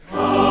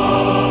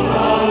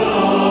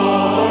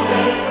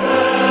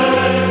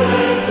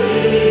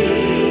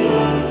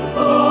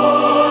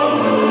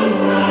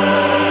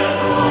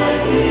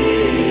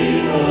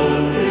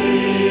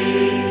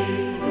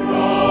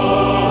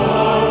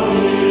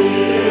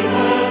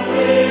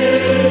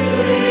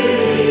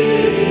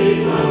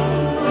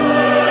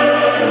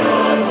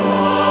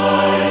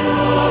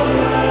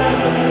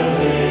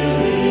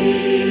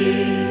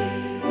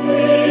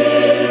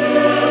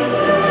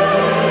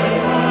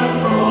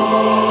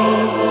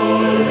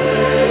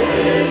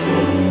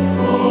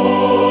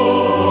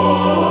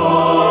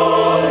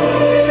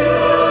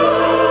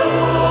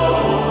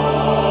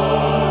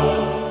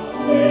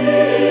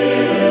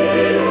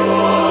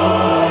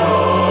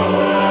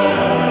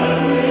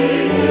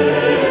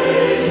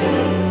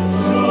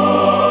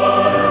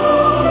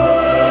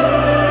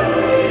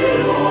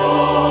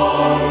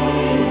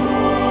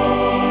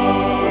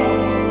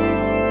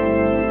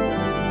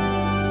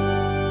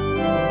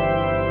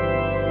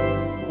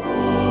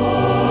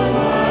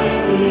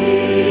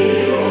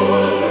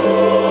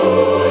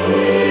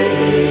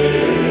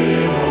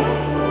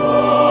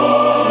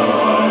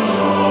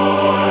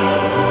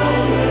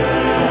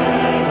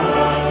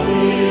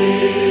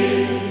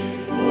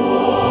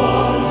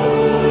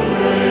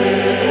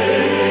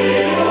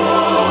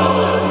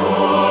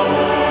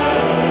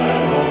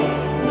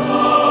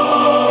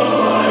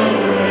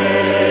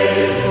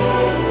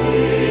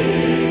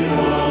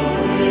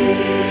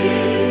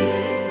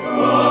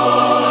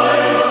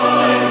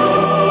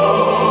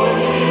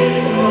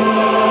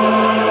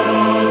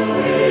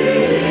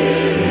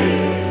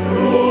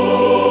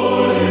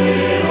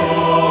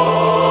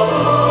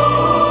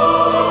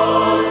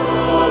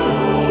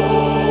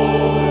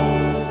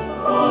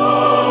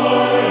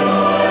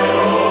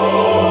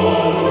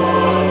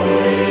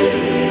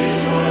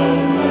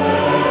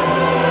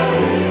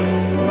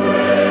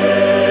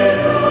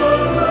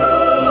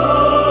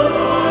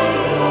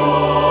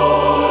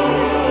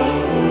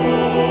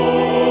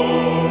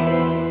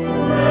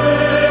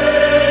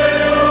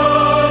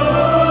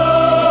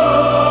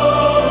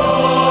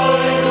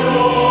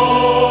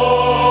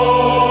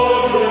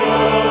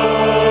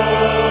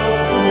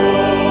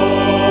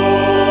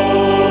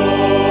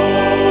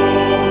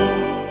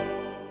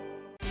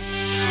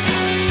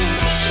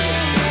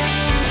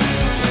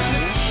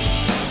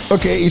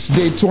Okay, it's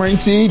day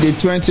 20 of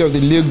the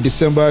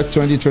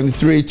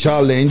LukeDecember2023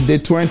 challenge. Day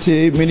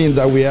 20, meaning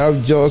that we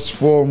have just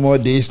 4 more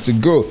days to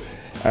go.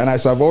 And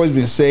as I've always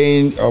been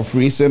saying of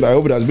recent, I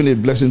hope it has been a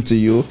blessing to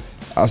you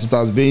as it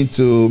has been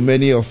to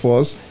many of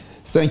us.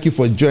 Thank you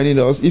for joining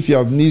us. If you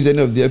have missed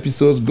any of the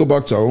episodes, go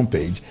back to our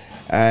homepage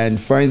and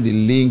find the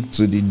link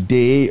to the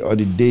day or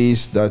the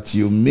days that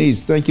you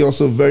missed. Thank you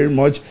also very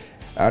much.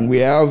 And we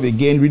have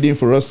again reading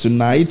for us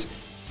tonight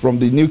from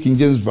the New King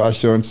James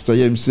Version. Sister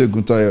Yemisi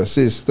Oguntayo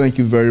says, thank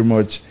you very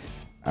much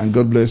and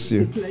God bless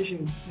you. It's a pleasure.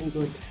 Thank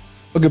God.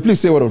 Okay, please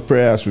say a word of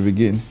prayer as we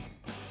begin.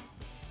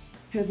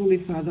 Heavenly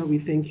Father, we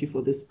thank you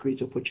for this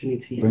great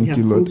opportunity. Thank we have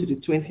you, come Lord. to the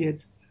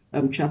 20th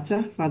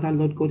chapter. Father,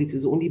 Lord God, it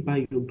is only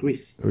by your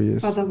grace. Oh,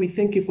 yes. Father, we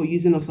thank you for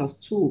using us as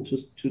tools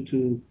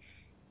to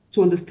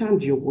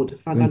understand your word.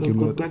 Father, Thank Lord you,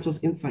 God, Lord. grant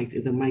us insight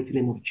in the mighty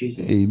name of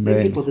Jesus. Amen.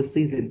 Thank you for the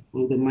season.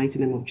 In the mighty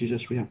name of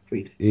Jesus, we have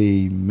prayed.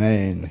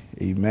 Amen.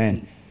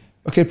 Amen.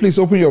 Okay, please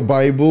open your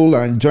Bible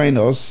and join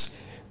us.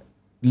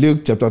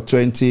 Luke chapter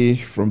 20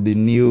 from the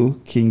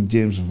New King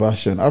James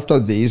Version. After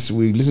this,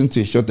 we listen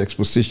to a short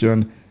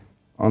exposition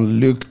on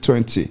Luke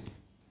 20.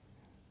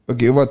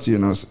 Okay, over to you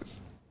now.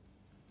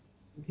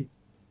 Okay.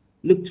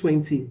 Luke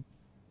 20.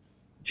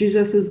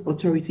 Jesus'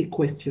 authority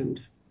questioned.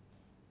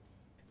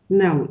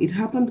 Now, it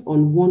happened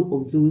on one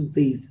of those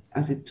days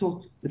as he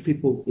taught the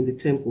people in the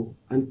temple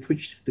and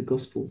preached the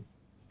gospel,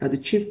 that the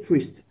chief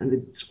priests and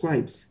the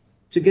scribes,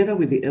 together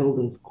with the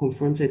elders,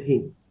 confronted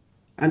him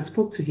and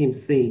spoke to him,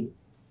 saying,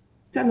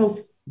 Tell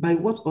us, by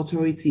what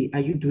authority are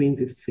you doing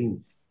these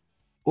things?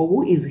 Or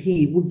who is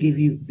he who gave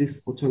you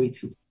this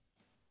authority?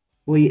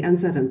 But he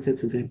answered and said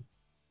to them,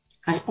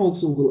 I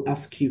also will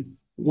ask you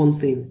one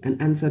thing,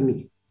 and answer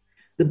me.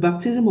 The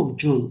baptism of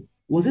John,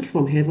 was it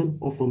from heaven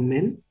or from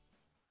men?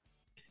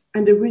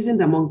 And they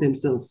reasoned among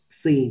themselves,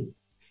 saying,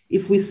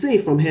 If we say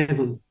from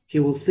heaven, he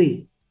will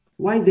say,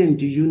 Why then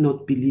do you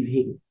not believe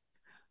him?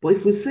 But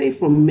if we say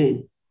from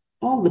men,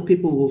 all the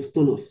people will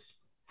stone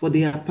us, for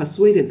they are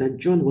persuaded that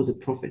John was a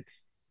prophet.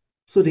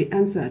 So they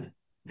answered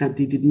that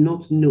they did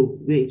not know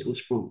where it was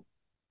from.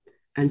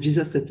 And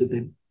Jesus said to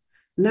them,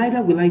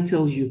 Neither will I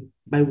tell you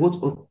by what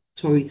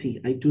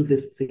authority I do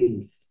these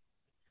things.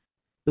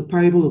 The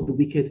parable of the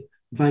wicked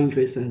vine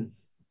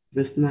dressers,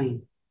 verse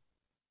 9.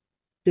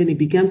 Then he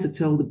began to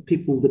tell the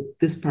people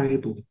this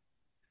parable.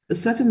 A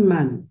certain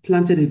man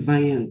planted a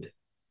vineyard,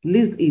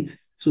 leased it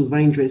to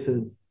vine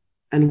dressers,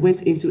 and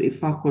went into a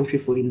far country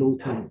for a long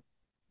time.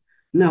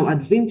 Now at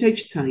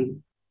vintage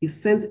time, he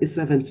sent a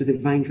servant to the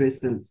vine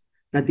dressers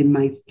that they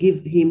might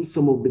give him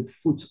some of the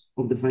fruit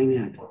of the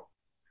vineyard.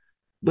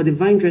 But the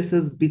vine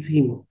dressers beat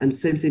him and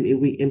sent him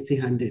away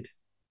empty-handed.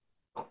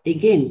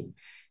 Again,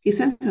 he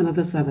sent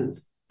another servant,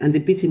 and they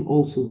beat him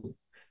also,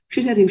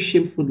 treated him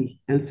shamefully,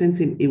 and sent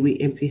him away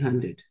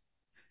empty-handed.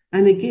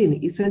 And again,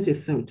 he sent a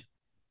third,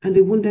 and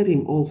they wounded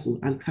him also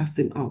and cast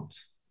him out.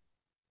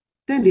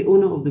 Then the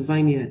owner of the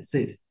vineyard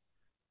said,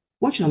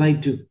 What shall I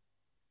do?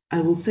 I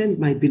will send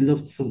my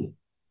beloved son.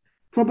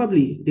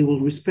 Probably they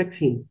will respect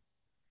him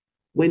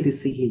when they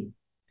see him.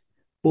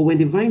 But when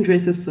the vine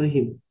dressers saw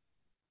him,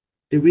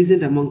 they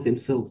reasoned among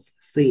themselves,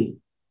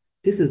 saying,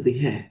 This is the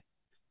heir.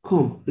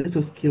 Come, let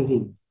us kill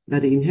him,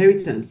 that the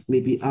inheritance may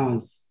be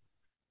ours.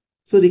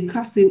 So they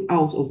cast him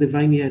out of the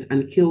vineyard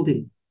and killed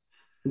him.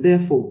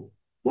 Therefore,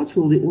 what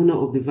will the owner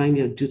of the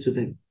vineyard do to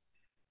them?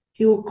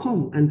 He will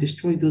come and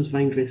destroy those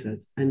vine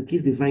dressers and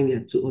give the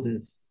vineyard to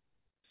others.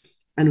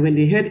 And when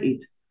they heard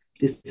it,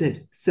 they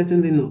said,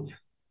 Certainly not.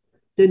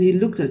 Then he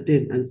looked at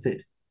them and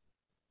said,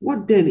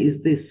 What then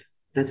is this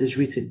that is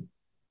written?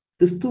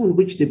 The stone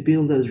which the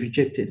builders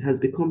rejected has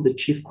become the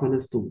chief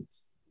cornerstone.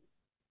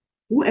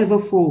 Whoever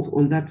falls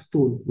on that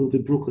stone will be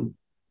broken,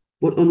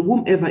 but on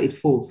whomever it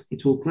falls,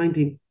 it will grind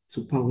him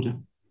to powder.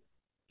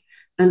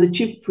 And the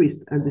chief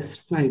priests and the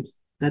scribes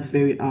that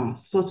very hour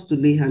sought to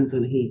lay hands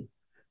on him,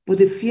 but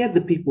they feared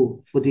the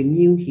people, for they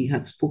knew he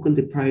had spoken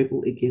the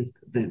parable against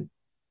them.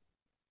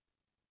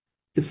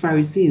 The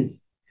Pharisees,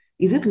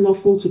 is it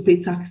lawful to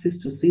pay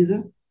taxes to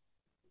Caesar?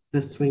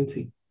 Verse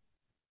 20.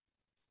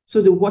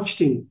 So they watched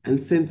him and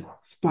sent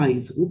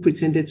spies who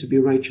pretended to be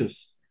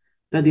righteous,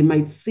 that they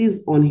might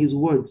seize on his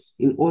words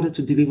in order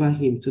to deliver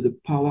him to the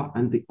power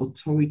and the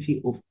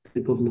authority of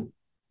the governor.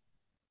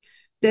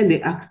 Then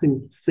they asked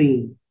him,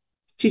 saying,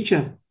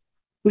 Teacher,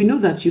 we know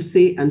that you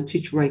say and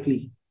teach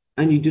rightly,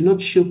 and you do not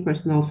show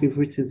personal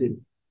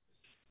favoritism,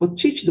 but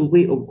teach the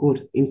way of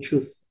God in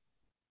truth.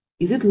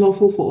 Is it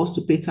lawful for us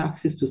to pay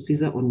taxes to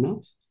Caesar or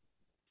not?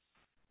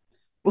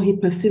 But he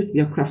perceived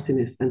their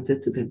craftiness and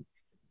said to them,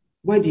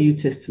 Why do you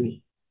test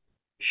me?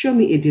 Show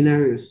me a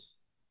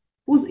denarius.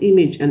 Whose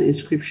image and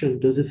inscription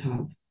does it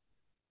have?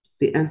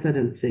 They answered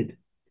and said,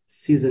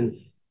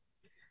 Caesar's.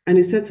 And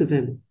he said to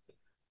them,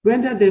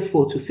 Render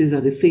therefore to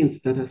Caesar the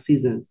things that are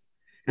Caesar's,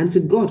 and to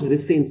God the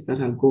things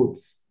that are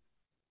God's.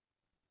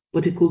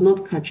 But he could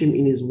not catch him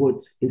in his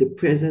words in the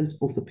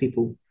presence of the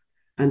people,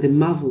 and they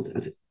marveled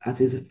at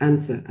his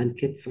answer and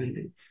kept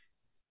silent.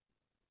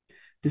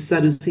 The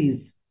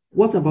Sadducees,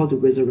 what about the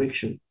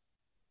resurrection?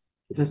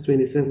 Verse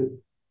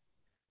 27.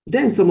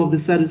 Then some of the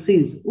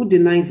Sadducees, who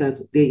denied that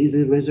there is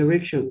a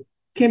resurrection,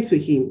 came to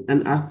him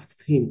and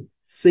asked him,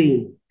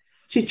 saying,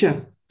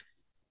 Teacher,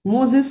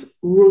 Moses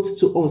wrote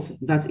to us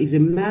that if a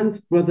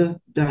man's brother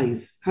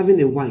dies,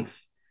 having a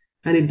wife,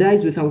 and he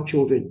dies without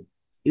children,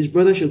 his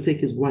brother shall take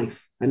his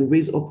wife and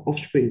raise up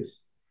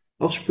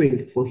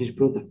offspring for his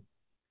brother.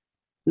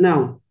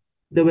 Now,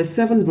 there were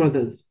 7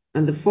 brothers,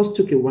 and the first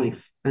took a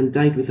wife and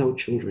died without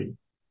children.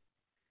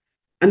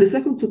 And the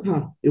second took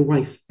her a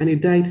wife, and he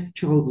died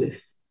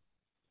childless.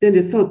 Then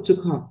the third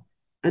took her,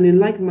 and in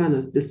like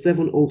manner the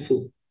 7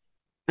 also.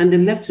 And they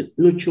left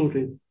no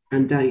children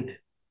and died.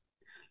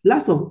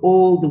 Last of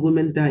all, the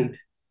women died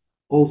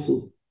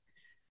also.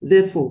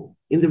 Therefore,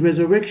 in the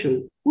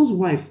resurrection, whose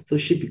wife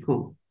does she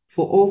become?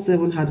 For all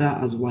 7 had her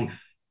as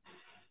wife.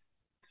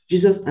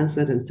 Jesus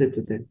answered and said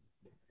to them,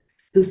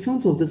 The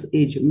sons of this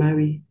age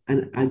marry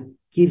and are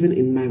given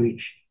in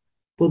marriage.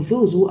 But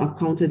those who are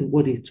counted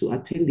worthy to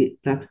attain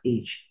that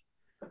age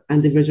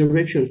and the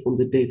resurrection from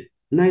the dead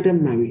neither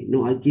marry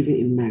nor are given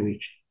in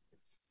marriage.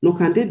 Nor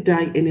can they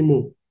die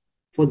anymore,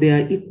 for they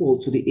are equal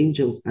to the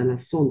angels and are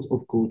sons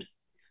of God,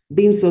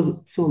 being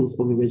sons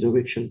of the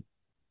resurrection.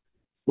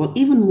 But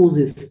even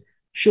Moses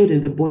showed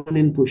in the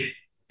burning bush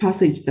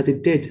passage that the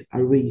dead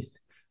are raised,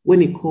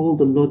 when he called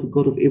the Lord the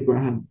God of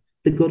Abraham,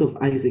 the God of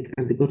Isaac,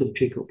 and the God of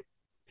Jacob.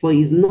 For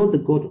he is not the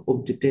God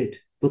of the dead,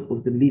 but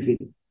of the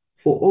living,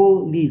 for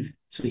all live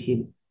to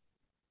him.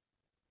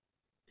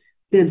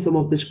 Then some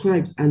of the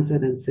scribes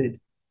answered and said,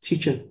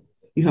 Teacher,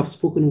 you have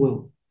spoken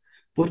well.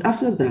 But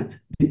after that,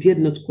 they dared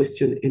not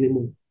question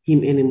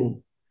him anymore.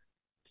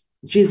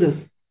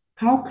 Jesus,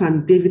 how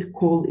can David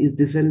call his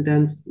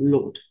descendant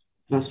Lord?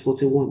 Verse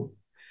 41.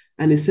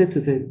 And he said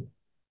to them,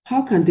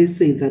 How can they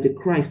say that the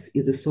Christ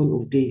is the son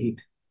of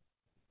David?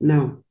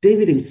 Now,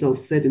 David himself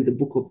said in the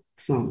book of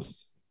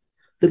Psalms,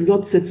 The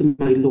Lord said to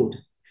my Lord,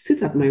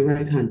 Sit at my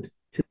right hand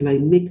till I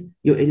make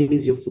your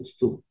enemies your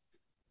footstool.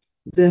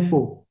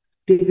 Therefore,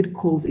 David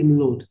calls him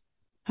Lord.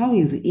 How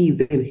is he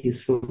then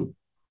his son?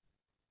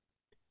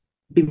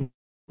 Beware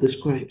of the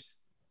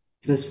scribes.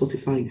 Verse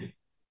 45.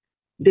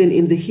 Then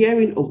in the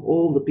hearing of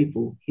all the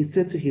people, he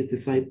said to his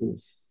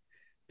disciples,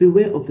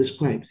 Beware of the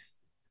scribes,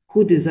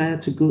 who desire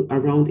to go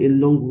around in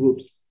long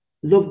robes,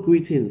 love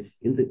greetings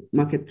in the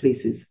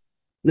marketplaces,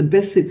 the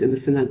best seats in the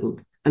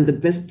synagogue, and the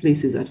best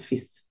places at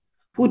feasts,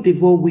 who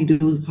devour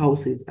widows'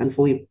 houses, and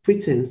for a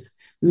pretense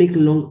make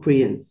long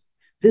prayers.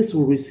 This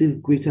will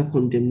receive greater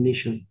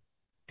condemnation.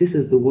 This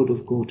is the word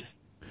of God.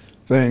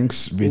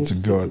 Thanks be to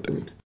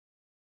God.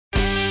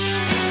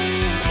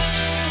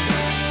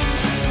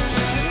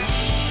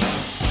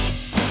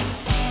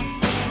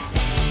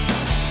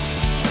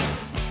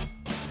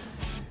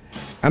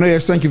 And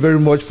yes, thank you very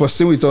much for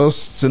staying with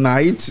us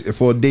tonight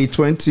for day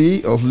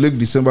 20 of Luke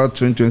December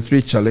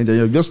 2023 challenge. And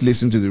you've just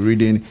listened to the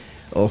reading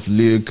of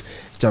Luke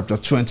chapter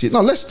 20. Now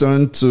let's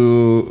turn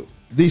to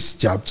this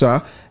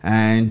chapter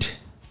and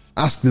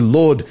ask the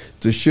Lord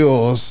to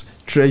show us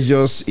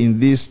treasures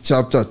in this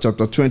chapter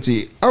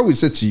 20. I will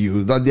say to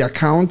you that the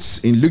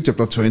accounts in Luke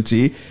chapter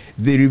 20,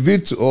 they reveal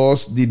to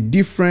us the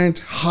different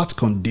heart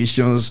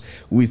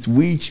conditions with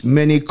which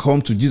many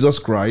come to Jesus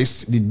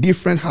Christ, the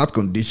different heart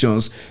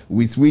conditions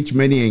with which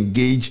many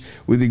engage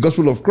with the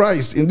gospel of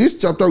Christ. In this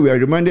chapter, we are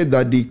reminded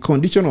that the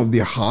condition of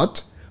the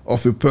heart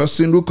of a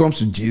person who comes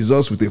to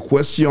Jesus with a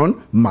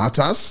question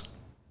matters.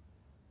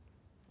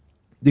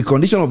 The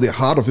condition of the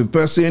heart of a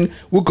person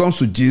who comes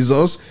to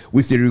Jesus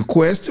with a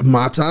request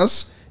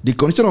matters. The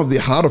condition of the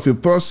heart of a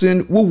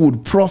person who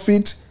would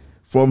profit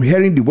from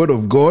hearing the word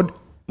of God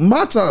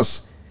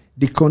matters.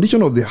 The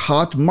condition of the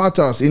heart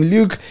matters. In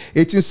Luke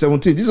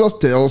 18:17, Jesus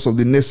tells of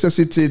the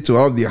necessity to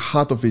have the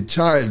heart of a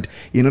child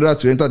in order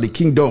to enter the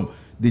kingdom.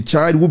 The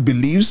child who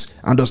believes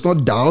and does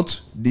not doubt.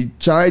 The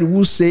child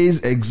who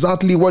says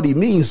exactly what he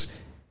means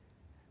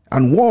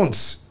and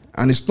wants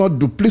and is not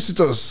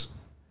duplicitous.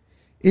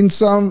 In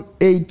Psalm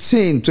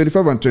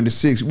 18:25 and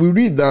 26, we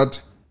read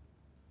that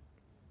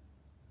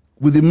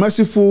with the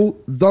merciful,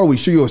 thou wilt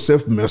show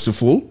yourself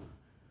merciful.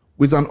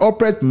 With an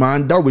upright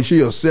man, thou wilt show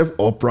yourself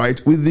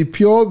upright. With the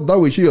pure,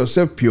 thou wilt show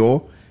yourself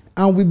pure.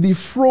 And with the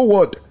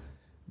froward,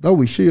 thou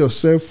wilt show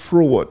yourself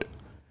froward.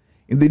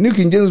 In the New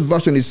King James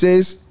Version, it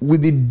says,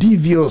 with the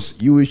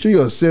devious, you will show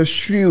yourself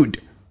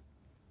shrewd.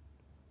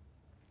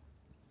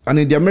 And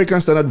in the American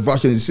Standard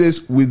Version, it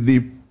says, with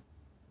the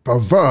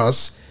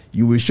perverse,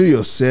 you will show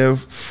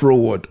yourself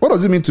froward. What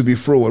does it mean to be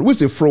froward? Who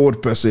is a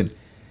froward person?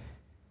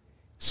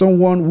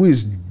 Someone who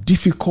is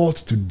difficult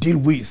to deal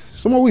with.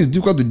 Someone who is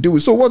difficult to deal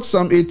with. So what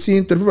Psalm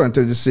 18:35 and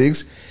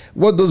 36,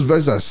 what those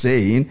verses are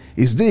saying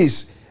is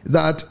this,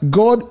 that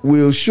God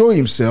will show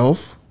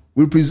himself,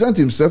 will present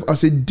himself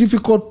as a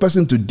difficult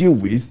person to deal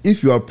with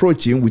if you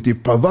approach him with a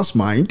perverse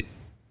mind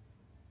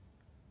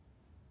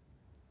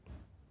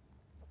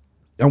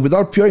and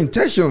without pure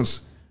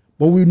intentions.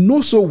 But we know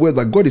so well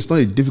that God is not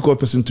a difficult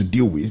person to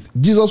deal with.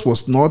 Jesus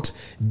was not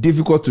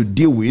difficult to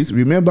deal with.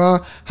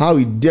 Remember how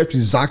he dealt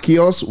with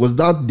Zacchaeus? Was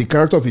that the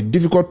character of a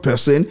difficult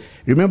person?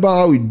 Remember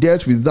how he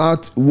dealt with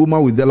that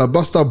woman with the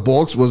alabaster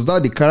box? Was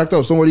that the character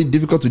of somebody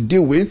difficult to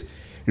deal with?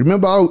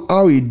 Remember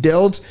how he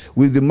dealt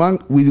with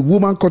the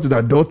woman caught in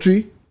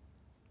adultery?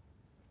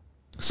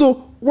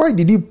 So why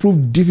did he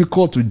prove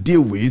difficult to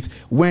deal with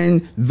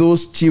when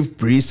those chief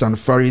priests and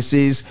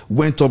Pharisees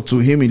went up to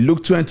him in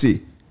Luke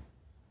 20?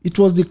 It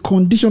was the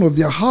condition of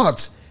their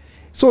hearts.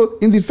 So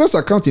in the first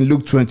account in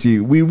Luke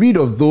 20, we read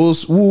of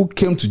those who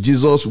came to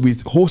Jesus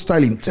with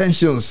hostile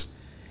intentions.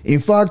 In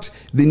fact,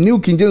 the New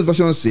King James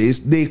Version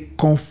says they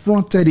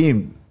confronted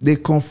him. They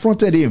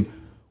confronted him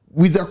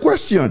with a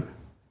question.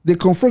 They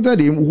confronted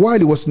him while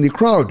he was in the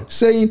crowd,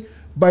 saying,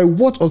 "By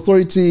what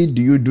authority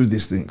do you do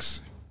these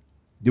things?"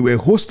 They were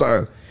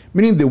hostile,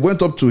 meaning they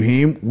went up to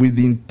him with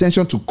the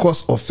intention to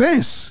cause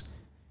offense,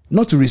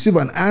 not to receive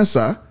an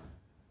answer.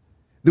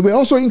 They were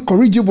also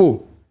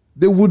incorrigible.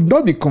 They would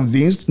not be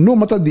convinced no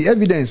matter the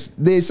evidence.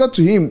 They said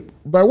to him,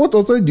 "By what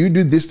authority do you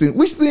do these things?"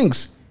 Which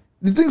things?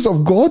 The things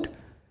of God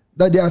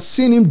that they had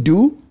seen him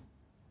do?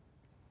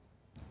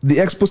 The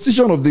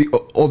exposition of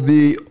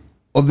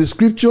the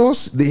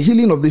scriptures, the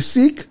healing of the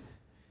sick,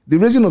 the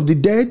raising of the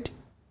dead.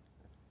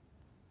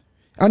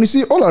 And you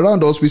see, all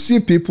around us, we see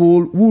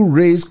people who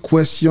raise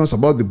questions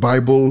about the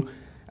Bible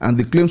and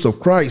the claims of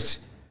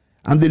Christ.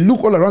 And they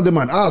look all around them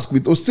and ask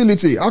with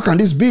hostility, how can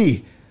this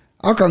be?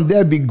 How can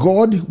there be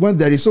God when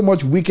there is so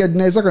much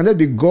wickedness? How can there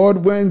be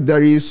God when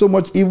there is so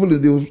much evil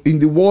in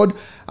the world?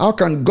 How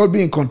can God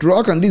be in control?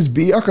 How can this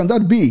be? How can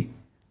that be?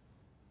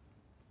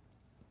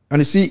 And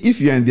you see, if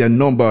you are in their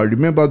number,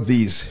 remember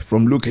this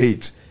from Luke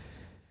 8.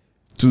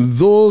 To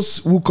those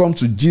who come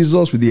to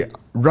Jesus with the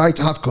right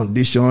heart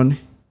condition,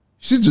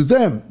 see, to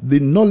them, the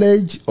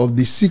knowledge of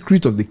the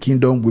secret of the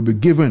kingdom will be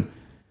given.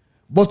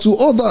 But to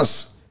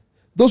others,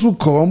 those who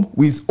come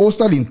with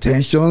hostile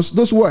intentions,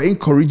 those who are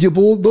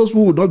incorrigible, those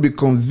who will not be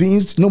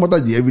convinced no matter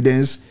the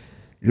evidence,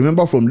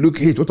 remember from Luke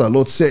 8 what our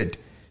Lord said,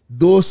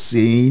 though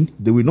seeing,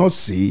 they will not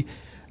see,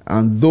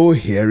 and though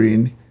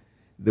hearing,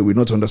 they will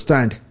not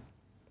understand.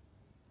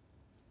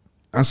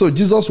 And so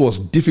Jesus was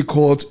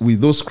difficult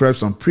with those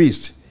scribes and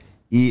priests.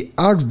 He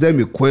asked them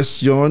a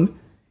question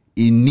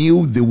he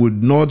knew they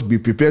would not be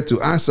prepared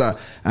to answer,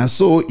 and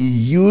so he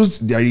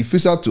used their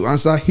refusal to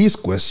answer his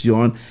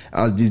question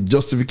as the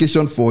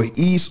justification for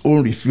his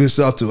own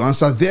refusal to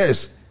answer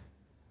theirs.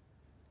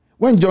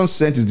 When John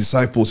sent his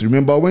disciples,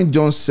 remember when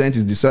John sent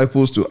his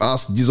disciples to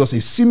ask Jesus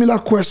a similar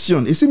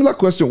question,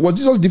 was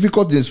Jesus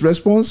difficult in his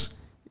response?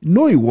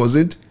 No, he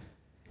wasn't.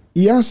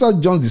 He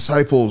answered John's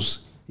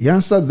disciples. He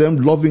answered them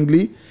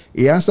lovingly.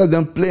 He answered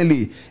them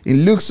plainly.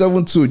 In Luke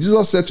 7:2,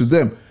 Jesus said to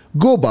them,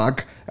 "Go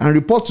back and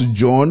report to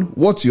John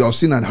what you have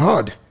seen and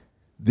heard.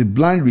 The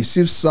blind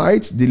receive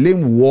sight, the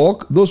lame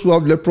walk, those who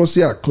have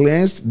leprosy are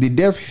cleansed, the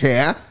deaf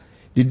hear,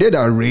 the dead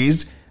are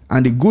raised,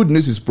 and the good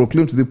news is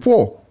proclaimed to the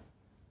poor."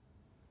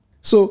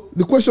 So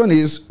the question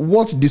is,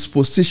 what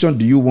disposition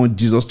do you want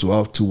Jesus to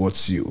have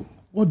towards you?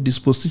 What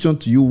disposition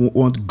do you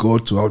want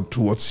God to have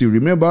towards you?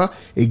 Remember,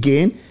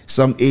 again,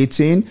 Psalm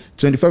 18,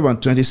 25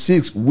 and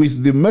 26.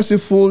 With the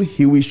merciful,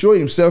 he will show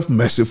himself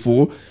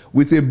merciful.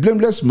 With a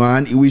blameless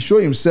man, he will show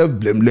himself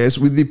blameless.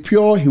 With the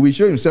pure, he will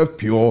show himself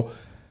pure.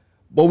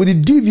 But with the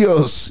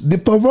devious, the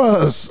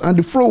perverse, and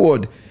the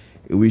froward,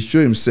 he will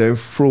show himself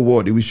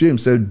froward. He will show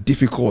himself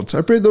difficult.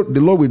 I pray that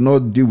the Lord will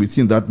not deal with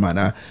you in that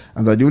manner,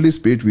 and that the Holy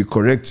Spirit will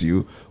correct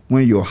you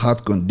when your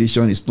heart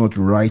condition is not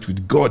right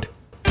with God.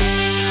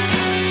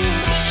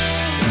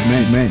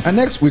 Amen. And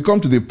next we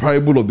come to the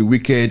parable of the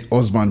wicked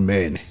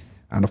husbandmen.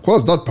 And of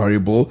course that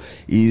parable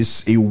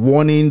is a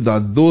warning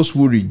that those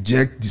who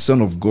reject the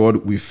Son of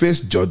God will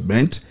face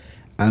judgment,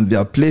 and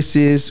their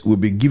places will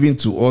be given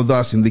to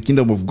others in the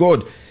kingdom of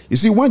God. You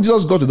see, when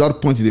Jesus got to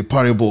that point in the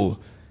parable,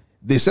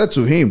 they said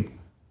to him,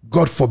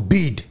 "God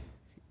forbid."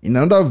 In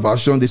another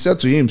version, they said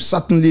to him,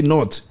 "Certainly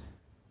not."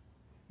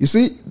 You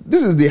see,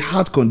 this is the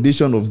heart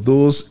condition of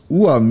those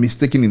who are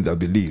mistaken in their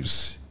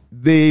beliefs.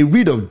 They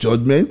read of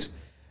judgment,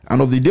 and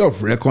of the day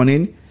of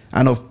reckoning,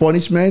 and of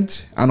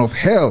punishment, and of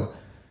hell.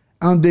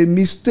 And they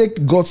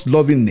mistake God's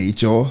loving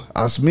nature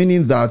as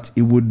meaning that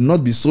he would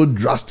not be so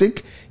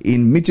drastic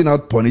in meting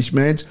out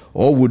punishment,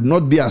 or would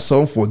not be as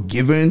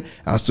unforgiving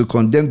as to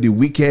condemn the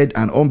wicked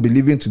and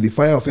unbelieving to the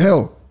fire of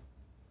hell.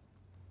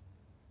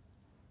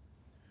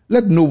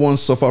 Let no one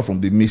suffer from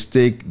the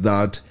mistake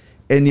that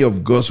any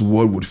of God's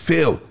word would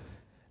fail.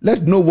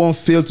 Let no one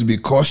fail to be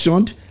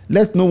cautioned.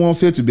 Let no one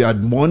fail to be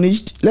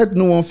admonished. Let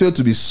no one fail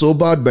to be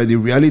sobered by the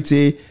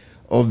reality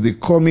of the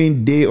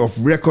coming day of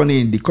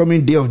reckoning, the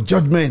coming day of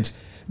judgment.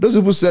 Those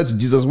people said to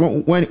Jesus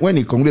when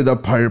he concluded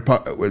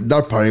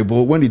that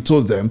parable, when he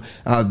told them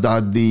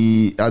that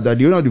the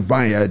owner of the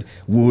vineyard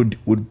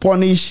would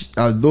punish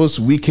those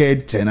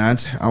wicked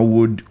tenants and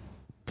would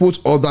put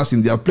others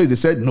in their place. They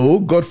said, "No,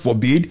 God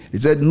forbid." They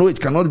said, "No, it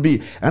cannot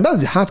be." And that's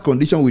the heart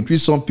condition with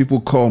which some people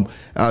come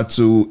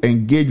to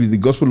engage with the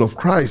gospel of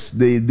Christ.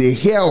 They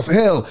hear of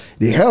hell,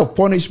 they hear of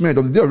punishment,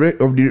 of the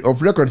day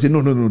of record. They say,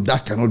 no,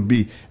 that cannot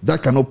be.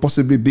 That cannot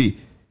possibly be.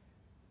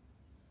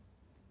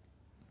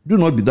 Do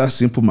not be that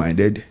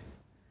simple-minded,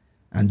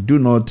 and do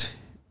not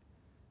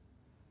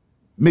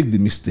make the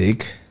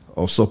mistake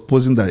of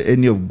supposing that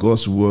any of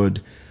God's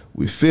word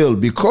we fail.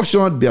 Be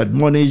cautioned, be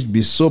admonished,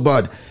 be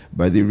sobered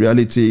by the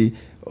reality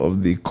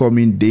of the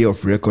coming day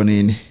of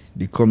reckoning,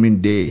 the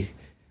coming day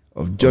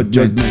of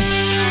judgment.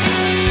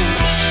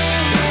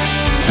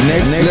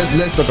 Next,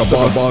 let's talk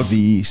about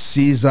the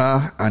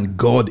Caesar and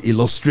God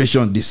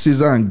illustration. The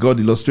Caesar and God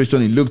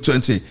illustration in Luke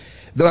 20.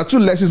 There are two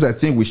lessons I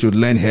think we should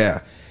learn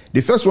here.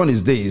 The first one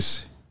is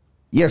this.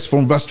 Yes,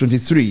 from verse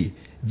 23,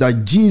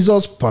 that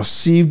Jesus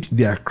perceived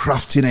their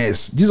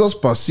craftiness. Jesus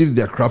perceived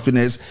their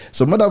craftiness.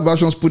 Some other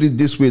versions put it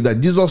this way,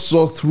 that Jesus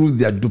saw through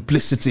their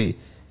duplicity.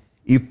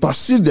 He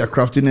perceived their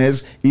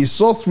craftiness. He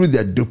saw through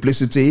their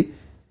duplicity,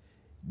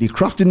 the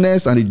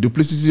craftiness and the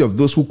duplicity of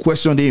those who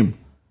questioned him.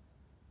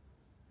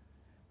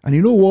 And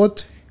you know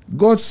what?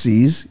 God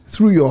sees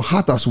through your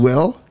heart as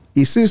well.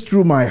 He sees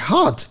through my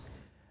heart.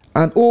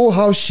 And oh,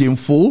 how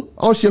shameful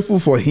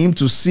for him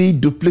to see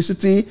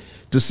duplicity,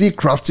 to see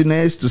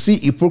craftiness, to see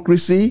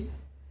hypocrisy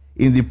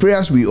in the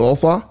prayers we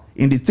offer,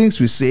 in the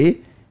things we say,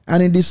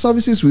 and in the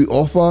services we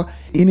offer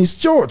in his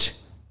church.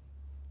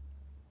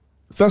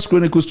 1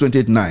 Chronicles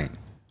 28:9.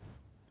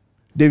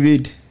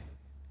 David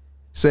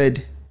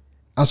said,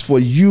 "As for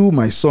you,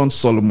 my son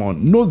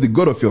Solomon, know the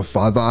God of your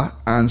father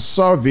and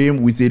serve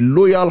him with a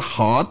loyal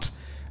heart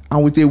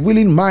and with a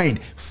willing mind.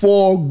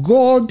 For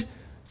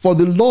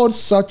the Lord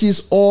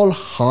searches all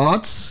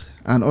hearts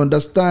and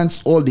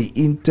understands all the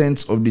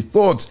intents of the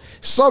thoughts."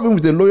 Serve him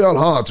with a loyal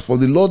heart, for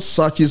the Lord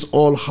searches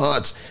all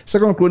hearts.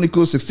 2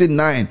 Chronicles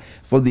 16:9.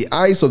 For the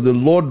eyes of the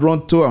Lord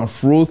run to and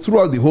fro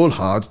throughout the whole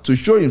heart, to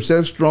show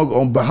himself strong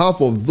on behalf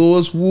of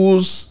those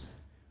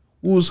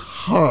whose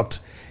heart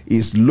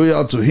is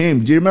loyal to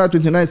him. Jeremiah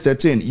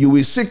 29:13. You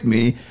will seek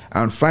me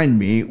and find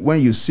me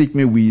when you seek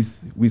me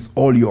with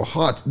all your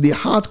heart. The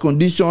heart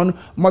condition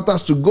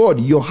matters to God.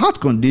 Your heart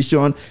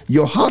condition.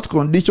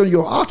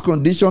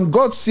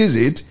 God sees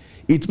it.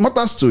 It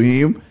matters to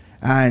him,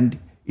 and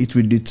it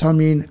will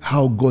determine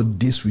how God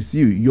deals with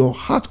you. Your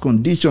heart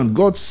condition,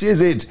 God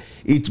sees it.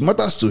 It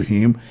matters to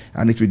him,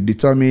 and it will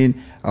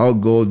determine how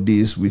God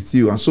deals with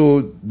you. And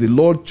so the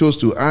Lord chose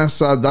to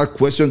answer that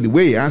question the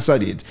way he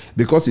answered it,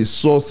 because he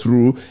saw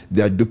through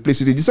their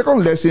duplicity. The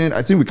second lesson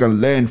I think we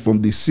can learn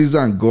from the Caesar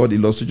and God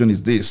illustration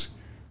is this: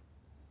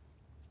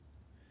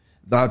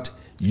 that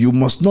you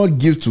must not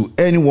give to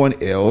anyone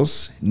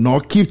else,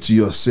 nor keep to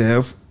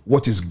yourself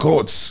what is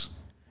God's.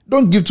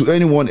 Don't give to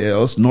anyone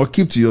else, nor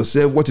keep to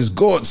yourself what is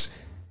God's.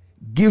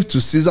 Give to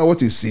Caesar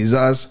what is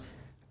Caesar's,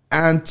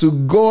 and to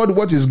God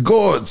what is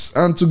God's,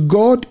 and to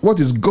God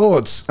what is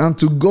God's, and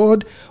to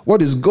God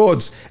what is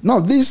God's. Now,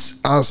 this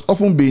has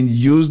often been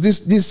used,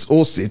 this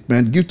whole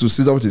statement, give to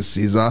Caesar what is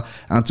Caesar,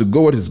 and to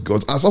God what is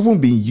God's, has often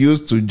been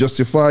used to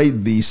justify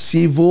the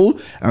civil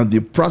and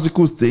the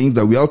practical things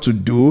that we have to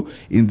do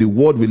in the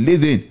world we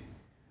live in.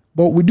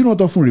 But we do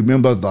not often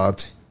remember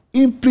that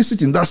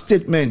implicit in that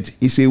statement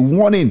is a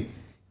warning.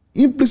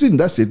 Implicit in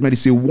that statement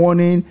is a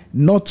warning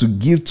not to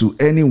give to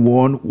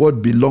anyone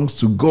what belongs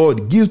to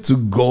God. Give to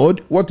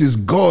God what is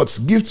God's.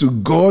 Give to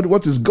God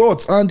what is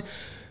God's. And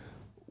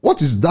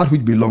what is that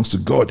which belongs to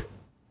God?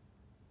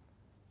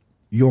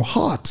 Your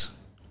heart.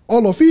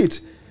 All of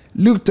it.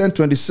 Luke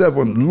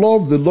 10:27.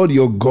 Love the Lord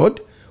your God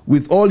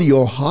with all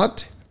your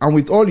heart, and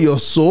with all your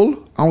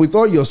soul, and with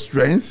all your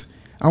strength,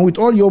 and with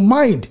all your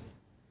mind.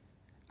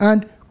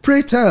 And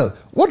pray tell,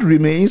 what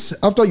remains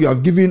after you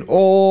have given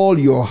all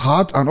your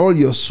heart and all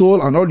your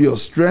soul and all your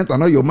strength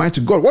and all your mind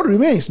to God? What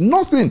remains?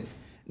 Nothing.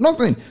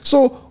 Nothing.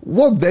 So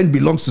what then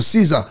belongs to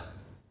Caesar?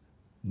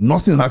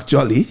 Nothing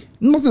actually.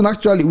 Nothing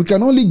actually. We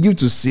can only give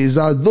to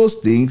Caesar those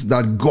things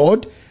that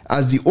God,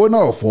 as the owner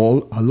of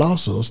all,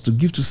 allows us to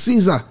give to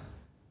Caesar.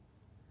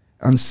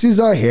 And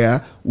Caesar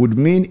here would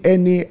mean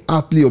any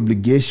earthly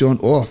obligation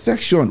or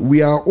affection.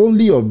 We are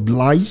only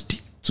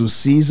obliged to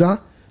Caesar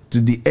to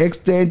the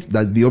extent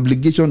that the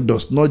obligation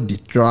does not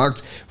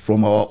detract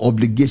from our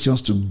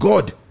obligations to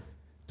God,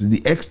 to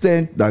the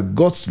extent that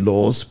God's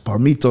laws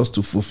permit us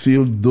to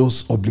fulfill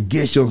those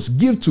obligations.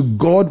 Give to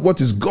God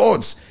what is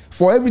God's,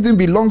 for everything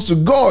belongs to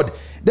God.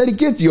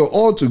 Dedicate your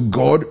all to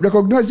God,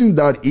 recognizing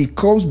that it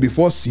comes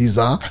before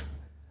Caesar,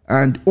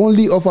 and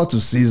only offer to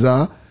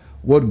Caesar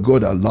what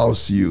God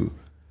allows you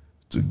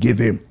to give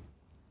him.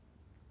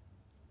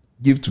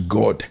 Give to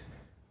God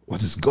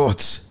what is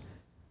God's.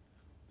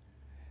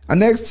 And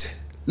next,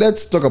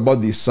 let's talk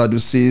about the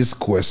Sadducees'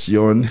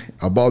 question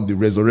about the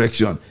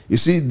resurrection. You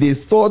see, they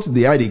thought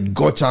they had a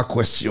gotcha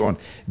question.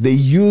 They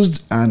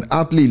used an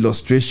earthly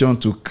illustration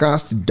to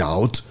cast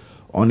doubt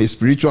on a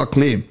spiritual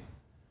claim.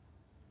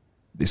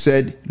 They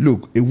said,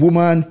 look, a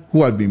woman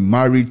who had been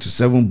married to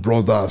 7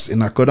 brothers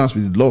in accordance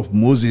with the law of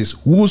Moses,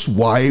 whose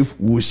wife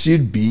will she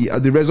be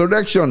at the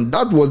resurrection?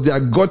 That was their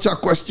gotcha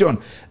question.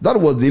 That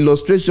was the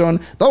illustration.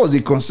 That was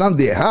the concern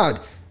they had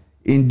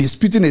in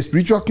disputing a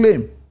spiritual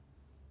claim.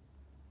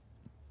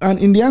 And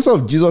in the answer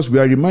of Jesus, we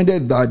are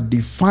reminded that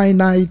the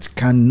finite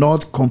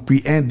cannot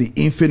comprehend the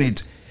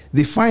infinite.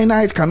 The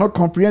finite cannot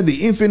comprehend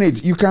the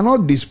infinite. You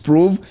cannot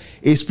disprove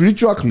a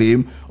spiritual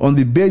claim on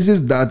the basis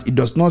that it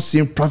does not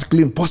seem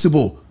practically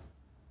impossible.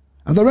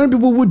 And there are many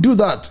people who do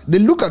that. They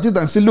look at it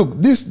and say, look,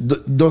 this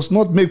does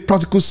not make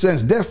practical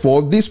sense.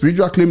 Therefore, this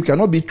spiritual claim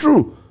cannot be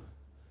true.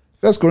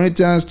 1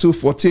 Corinthians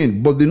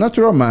 2:14. But the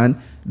natural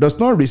man does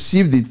not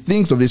receive the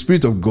things of the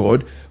Spirit of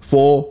God,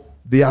 for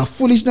they are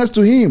foolishness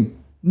to him.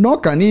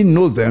 Nor can he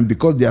know them,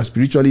 because they are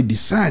spiritually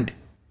discerned.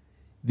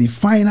 The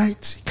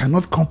finite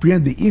cannot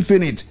comprehend the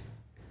infinite.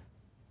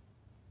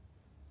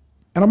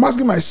 And I'm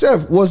asking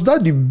myself, was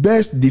that the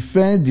best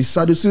defense the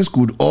Sadducees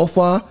could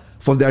offer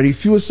for their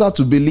refusal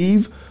to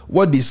believe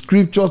what the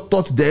scripture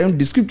taught them?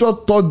 The scripture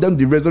taught them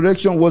the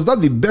resurrection. Was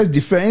that the best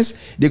defense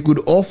they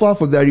could offer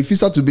for their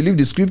refusal to believe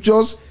the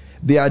scriptures?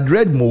 They had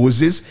read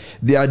Moses,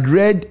 they had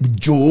read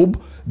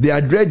Job, they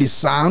had read the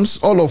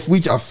Psalms, all of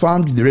which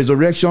affirmed the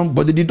resurrection,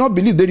 but they did not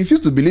believe. They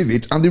refused to believe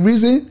it. And the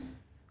reason?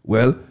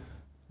 Well,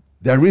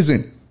 their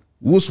reason: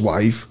 whose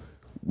wife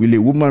will a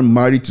woman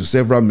married to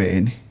several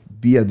men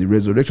be at the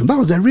resurrection? That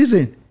was their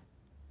reason.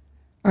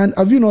 And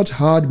have you not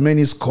heard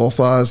many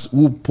scoffers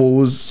who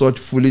pose such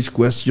foolish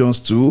questions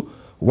too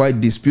while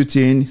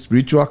disputing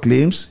spiritual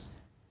claims?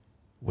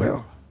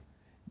 Well,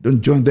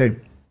 don't join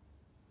them.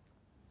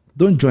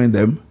 Don't join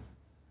them.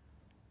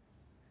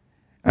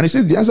 And you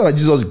see, the answer that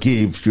Jesus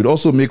gave should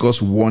also make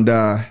us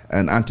wonder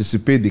and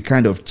anticipate the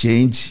kind of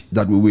change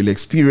that we will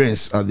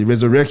experience at the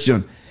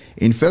resurrection.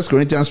 In 1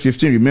 Corinthians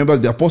 15, remember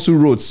the apostle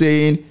wrote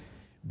saying,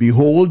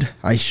 behold,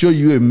 I show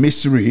you a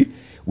mystery.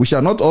 We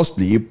shall not all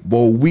sleep,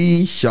 but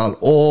we shall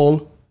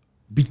all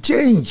be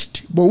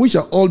changed. But we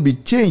shall all be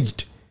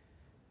changed.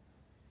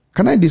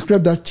 Can I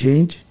describe that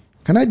change?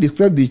 Can I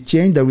describe the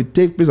change that will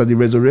take place at the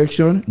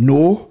resurrection?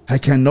 No, I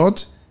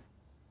cannot.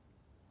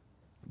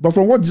 But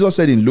from what Jesus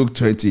said in Luke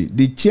 20,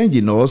 the change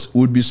in us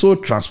would be so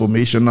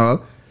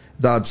transformational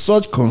that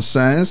such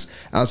concerns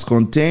as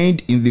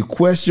contained in the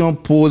question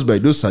posed by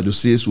those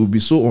Sadducees will be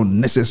so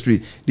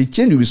unnecessary. The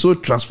change will be so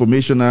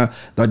transformational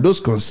that those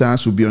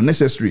concerns will be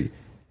unnecessary.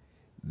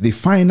 The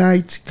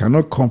finite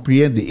cannot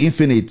comprehend the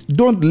infinite.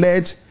 Don't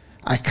let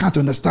I can't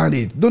understand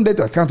it. Don't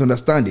let I can't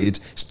understand it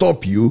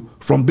stop you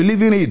from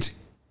believing it.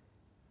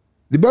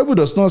 The Bible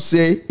does not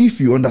say if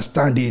you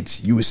understand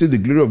it, you will see the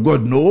glory of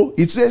God. No,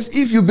 it says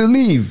if you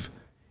believe.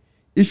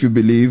 If you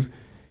believe,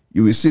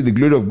 you will see the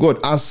glory of God.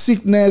 As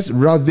sickness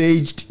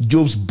ravaged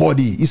Job's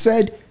body, he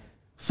said,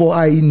 for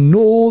I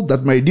know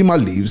that my Redeemer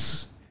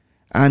lives,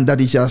 and that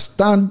he shall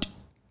stand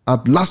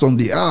at last on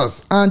the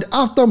earth. And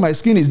after my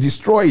skin is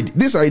destroyed,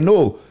 this I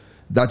know,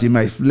 that in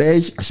my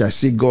flesh I shall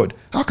see God.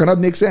 How can that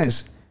make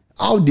sense?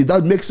 How did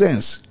that make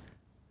sense?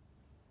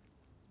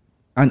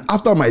 And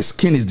after my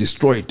skin is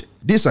destroyed,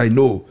 this I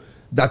know,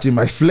 that in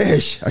my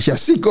flesh I shall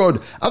see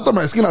God. After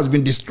my skin has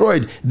been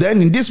destroyed,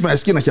 then in this my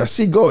skin I shall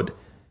see God.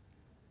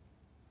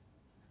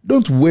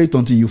 Don't wait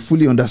until you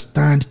fully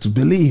understand to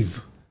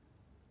believe.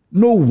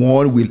 No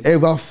one will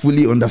ever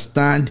fully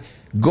understand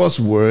God's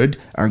word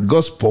and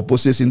God's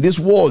purposes in this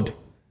world.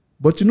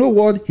 But you know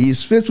what? He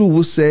is faithful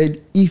who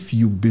said, if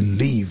you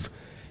believe,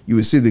 you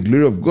will see the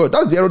glory of God.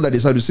 That's the error that the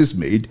Sadducees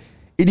made.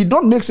 It did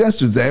not make sense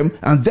to them,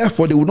 and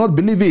therefore they would not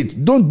believe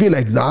it. Don't be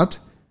like that.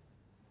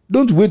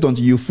 Don't wait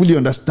until you fully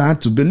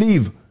understand to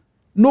believe.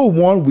 No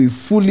one will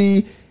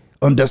fully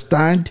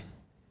understand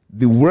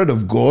the word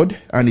of God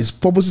and his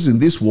purposes in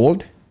this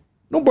world.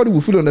 Nobody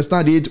will fully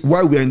understand it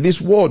while we are in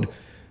this world.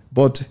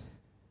 But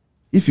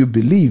if you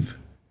believe,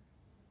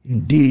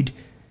 indeed,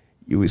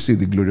 you will see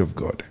the glory of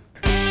God.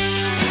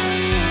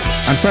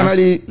 And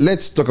finally,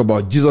 let's talk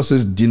about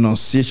Jesus'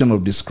 denunciation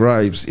of the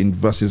scribes in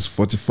verses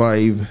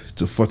 45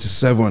 to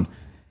 47.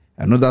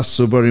 Another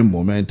sobering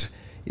moment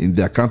in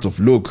the account of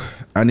Luke.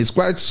 And it's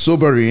quite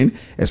sobering,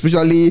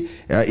 especially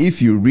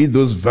if you read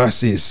those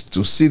verses,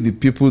 to see the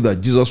people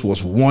that Jesus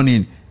was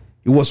warning.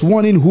 He was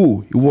warning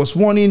who? He was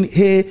warning,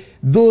 hey,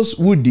 those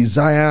who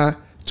desire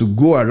to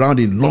go around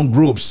in long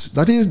robes.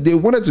 That is, they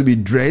wanted to be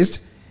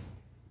dressed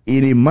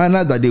in a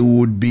manner that they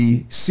would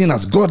be seen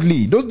as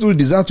godly. Those who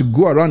desire to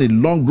go around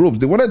in long robes,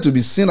 they wanted to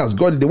be seen as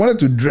godly. They wanted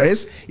to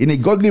dress in a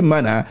godly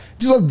manner.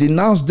 Jesus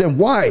denounced them.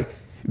 Why?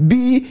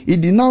 He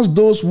denounced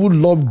those who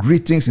love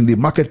greetings in the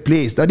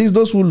marketplace. That is,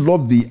 those who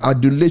love the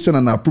adulation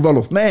and approval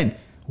of men.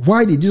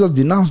 Why did Jesus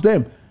denounce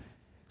them?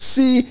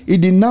 See, he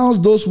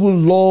denounced those who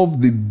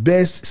love the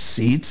best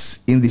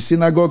seats in the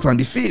synagogues and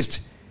the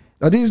feast.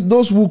 That is,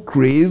 those who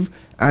crave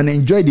and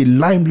enjoy the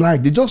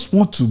limelight. They just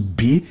want to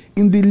be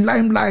in the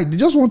limelight. They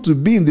just want to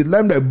be in the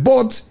limelight.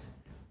 But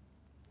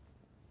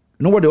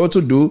you know what they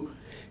also do?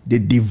 They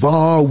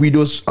devour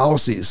widows'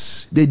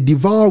 houses. They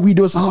devour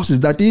widows' houses.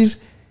 That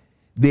is,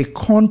 they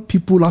con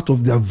people out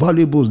of their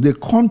valuables. They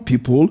con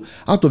people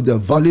out of their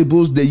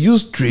valuables. They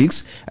use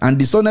tricks and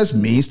dishonest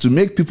means to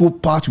make people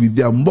part with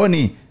their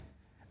money.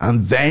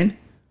 And then,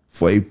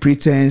 for a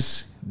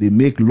pretense, they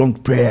make long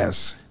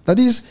prayers. That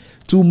is,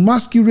 to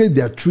masquerade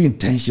their true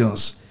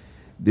intentions.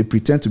 They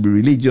pretend to be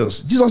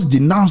religious. Jesus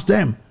denounced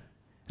them.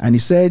 And he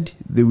said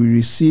they will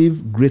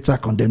receive greater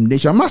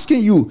condemnation. I'm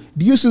asking you,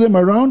 do you see them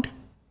around?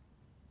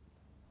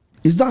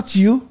 Is that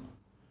you?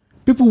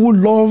 People who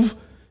love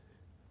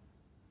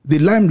the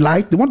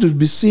limelight, they want to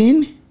be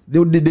seen. They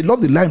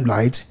love the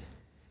limelight.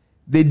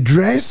 They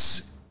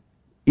dress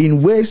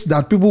in ways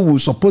that people will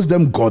suppose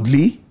them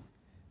godly.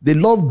 They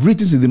love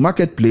greetings in the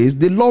marketplace.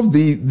 They love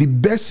the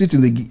best seats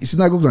in the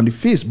synagogues and the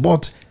feast.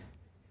 But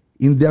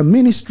in their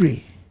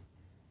ministry,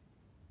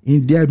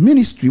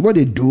 what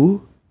they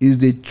do is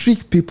they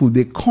trick people.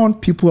 They con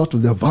people out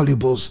of their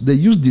valuables. They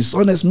use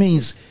dishonest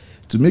means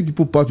to make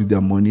people part with their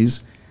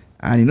monies.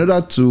 And in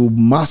order to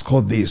mask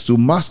all this, to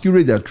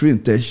masquerade their true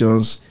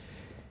intentions,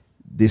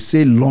 they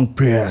say long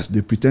prayers.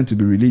 They pretend to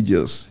be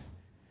religious.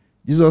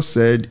 Jesus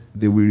said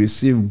they will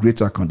receive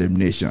greater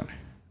condemnation.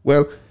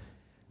 Well,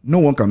 no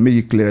one can make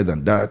it clearer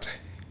than that.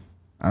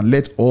 And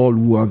let all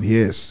who have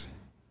ears,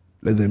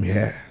 let them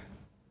hear.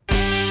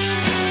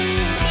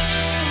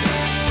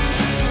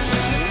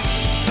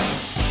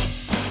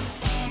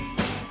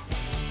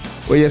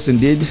 Oh yes,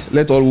 indeed.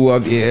 Let all who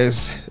have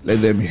ears,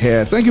 let them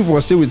hear. Thank you for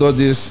staying with us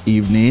this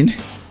evening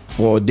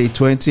for day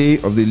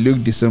 20 of the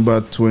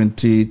December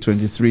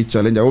 2023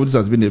 challenge. I hope this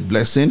has been a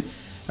blessing.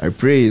 I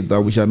pray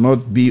that we shall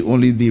not be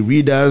only the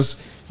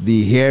readers,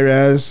 the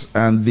hearers,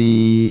 and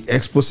the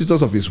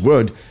expositors of His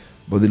word,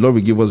 but the Lord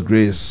will give us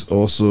grace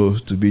also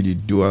to be the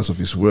doers of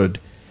His word.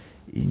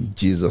 In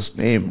Jesus'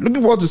 name.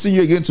 Looking forward to seeing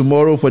you again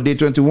tomorrow for day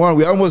 21.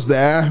 We're almost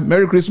there.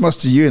 Merry Christmas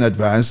to you in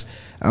advance.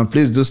 And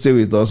please do stay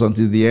with us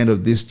until the end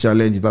of this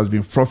challenge. It has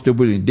been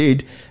profitable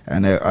indeed.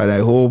 And I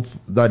hope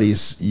that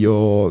is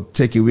your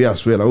takeaway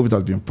as well. I hope it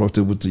has been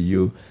profitable to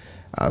you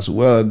as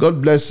well.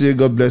 God bless you.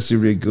 God bless you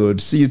very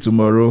good. See you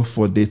tomorrow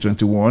for day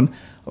 21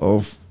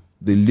 of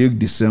the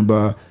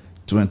December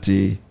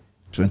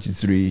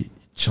 2023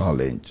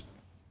 challenge.